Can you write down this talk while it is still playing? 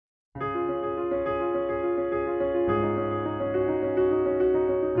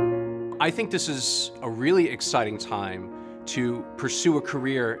I think this is a really exciting time to pursue a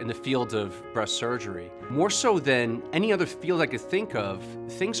career in the field of breast surgery. More so than any other field I could think of,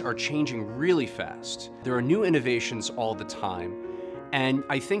 things are changing really fast. There are new innovations all the time. And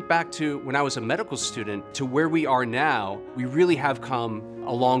I think back to when I was a medical student to where we are now, we really have come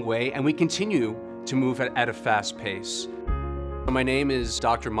a long way and we continue to move at a fast pace. My name is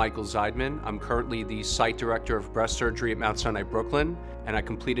Dr. Michael Zeidman. I'm currently the Site Director of Breast Surgery at Mount Sinai, Brooklyn, and I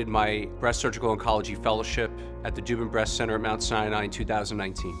completed my Breast Surgical Oncology Fellowship at the Dubin Breast Center at Mount Sinai in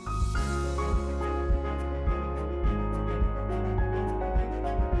 2019.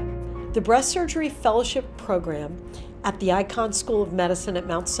 The Breast Surgery Fellowship Program at the Icahn School of Medicine at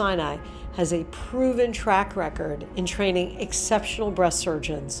Mount Sinai has a proven track record in training exceptional breast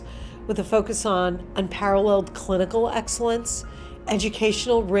surgeons with a focus on unparalleled clinical excellence,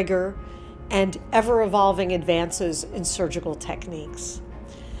 educational rigor, and ever-evolving advances in surgical techniques.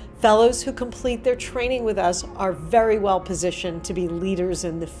 Fellows who complete their training with us are very well positioned to be leaders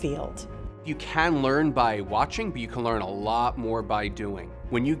in the field. You can learn by watching, but you can learn a lot more by doing.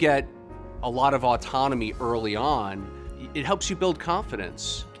 When you get a lot of autonomy early on, it helps you build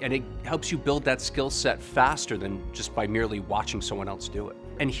confidence, and it helps you build that skill set faster than just by merely watching someone else do it.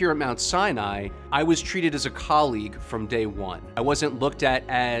 And here at Mount Sinai, I was treated as a colleague from day one. I wasn't looked at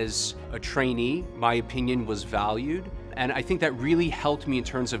as a trainee. My opinion was valued, and I think that really helped me in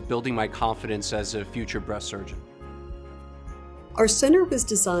terms of building my confidence as a future breast surgeon. Our center was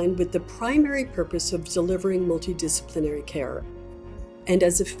designed with the primary purpose of delivering multidisciplinary care. And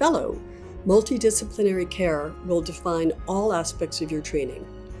as a fellow, multidisciplinary care will define all aspects of your training.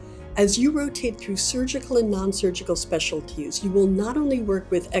 As you rotate through surgical and non-surgical specialties, you will not only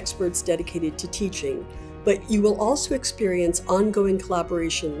work with experts dedicated to teaching, but you will also experience ongoing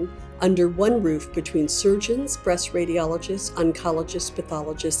collaboration under one roof between surgeons, breast radiologists, oncologists,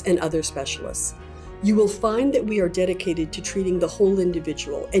 pathologists, and other specialists. You will find that we are dedicated to treating the whole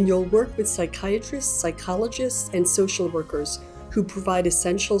individual, and you'll work with psychiatrists, psychologists, and social workers who provide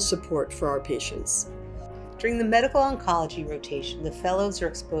essential support for our patients. During the medical oncology rotation, the fellows are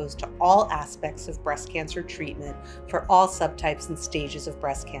exposed to all aspects of breast cancer treatment for all subtypes and stages of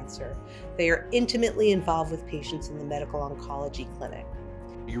breast cancer. They are intimately involved with patients in the medical oncology clinic.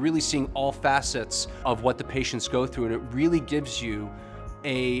 You're really seeing all facets of what the patients go through, and it really gives you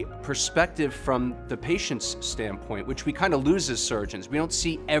a perspective from the patient's standpoint, which we kind of lose as surgeons. We don't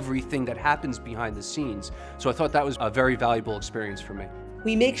see everything that happens behind the scenes. So I thought that was a very valuable experience for me.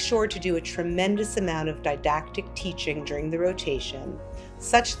 We make sure to do a tremendous amount of didactic teaching during the rotation,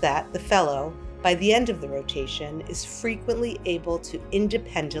 such that the fellow, by the end of the rotation, is frequently able to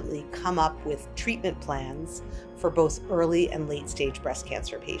independently come up with treatment plans for both early and late-stage breast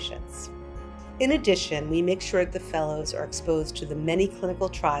cancer patients. In addition, we make sure that the fellows are exposed to the many clinical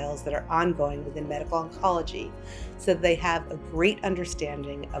trials that are ongoing within medical oncology, so that they have a great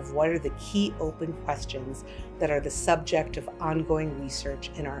understanding of what are the key open questions that are the subject of ongoing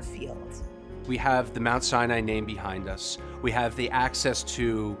research in our field. We have the Mount Sinai name behind us. We have the access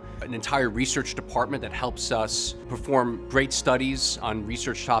to an entire research department that helps us perform great studies on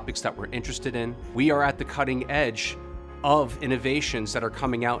research topics that we're interested in. We are at the cutting edge of innovations that are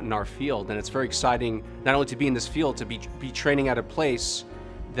coming out in our field, and it's very exciting not only to be in this field, to be training at a place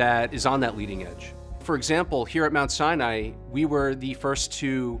that is on that leading edge. For example, here at Mount Sinai, we were the first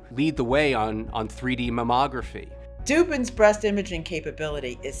to lead the way on 3D mammography. Dubin's breast imaging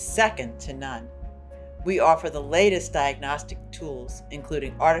capability is second to none. We offer the latest diagnostic tools,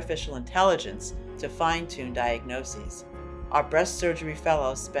 including artificial intelligence, to fine-tune diagnoses. Our breast surgery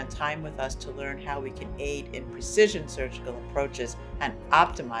fellows spend time with us to learn how we can aid in precision surgical approaches and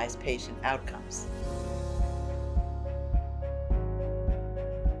optimize patient outcomes.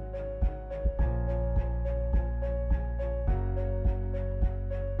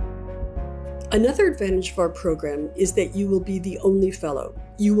 Another advantage of our program is that you will be the only fellow.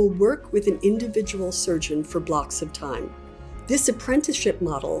 You will work with an individual surgeon for blocks of time. This apprenticeship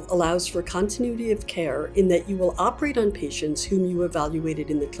model allows for continuity of care in that you will operate on patients whom you evaluated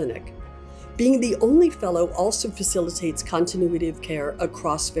in the clinic. Being the only fellow also facilitates continuity of care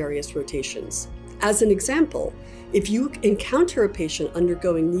across various rotations. As an example, if you encounter a patient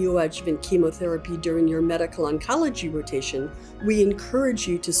undergoing neoadjuvant chemotherapy during your medical oncology rotation, we encourage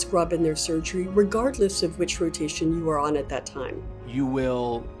you to scrub in their surgery regardless of which rotation you are on at that time. You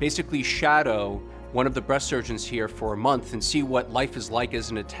will basically shadow one of the breast surgeons here for a month and see what life is like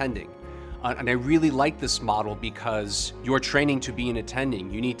as an attending. And I really like this model because you're training to be an attending.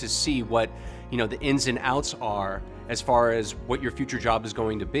 You need to see what the ins and outs are as far as what your future job is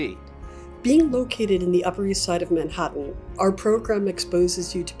going to be. Being located in the Upper East Side of Manhattan, our program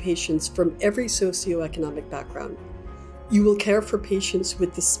exposes you to patients from every socioeconomic background. You will care for patients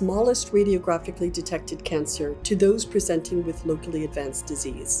with the smallest radiographically detected cancer to those presenting with locally advanced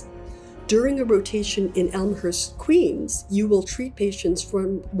disease. During a rotation in Elmhurst, Queens, you will treat patients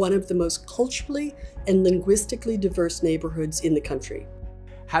from one of the most culturally and linguistically diverse neighborhoods in the country.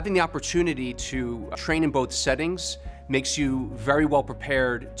 Having the opportunity to train in both settings makes you very well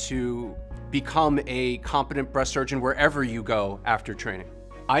prepared to become a competent breast surgeon wherever you go after training.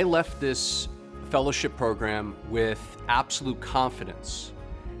 I left this fellowship program with absolute confidence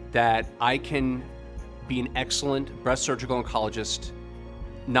that I can be an excellent breast surgical oncologist,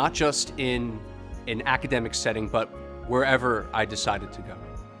 not just in an academic setting, but wherever I decided to go.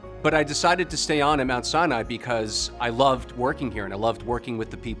 But I decided to stay on at Mount Sinai because I loved working here and I loved working with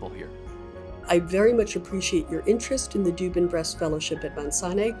the people here. I very much appreciate your interest in the Dubin Breast Fellowship at Mount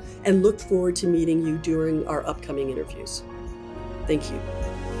Sinai and look forward to meeting you during our upcoming interviews. Thank you.